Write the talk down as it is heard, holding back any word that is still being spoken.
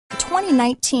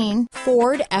2019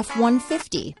 Ford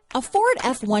F-150. A Ford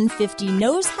F-150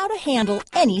 knows how to handle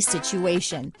any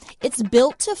situation. It's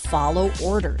built to follow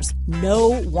orders,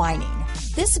 no whining.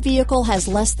 This vehicle has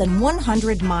less than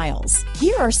 100 miles.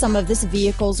 Here are some of this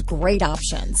vehicle's great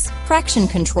options: traction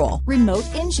control, remote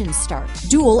engine start,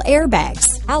 dual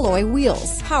airbags, alloy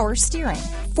wheels, power steering,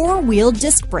 four-wheel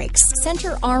disc brakes,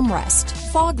 center armrest,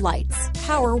 fog lights,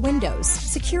 power windows,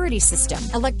 security system,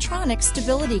 electronic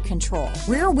stability control,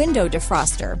 rear window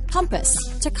defroster, compass,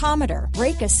 tachometer,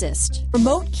 brake assist,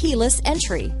 remote keyless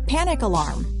entry, panic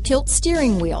alarm, tilt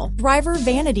steering wheel, driver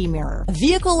vanity mirror. A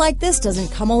vehicle like this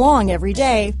doesn't come along every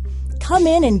day. Come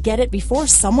in and get it before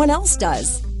someone else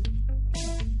does.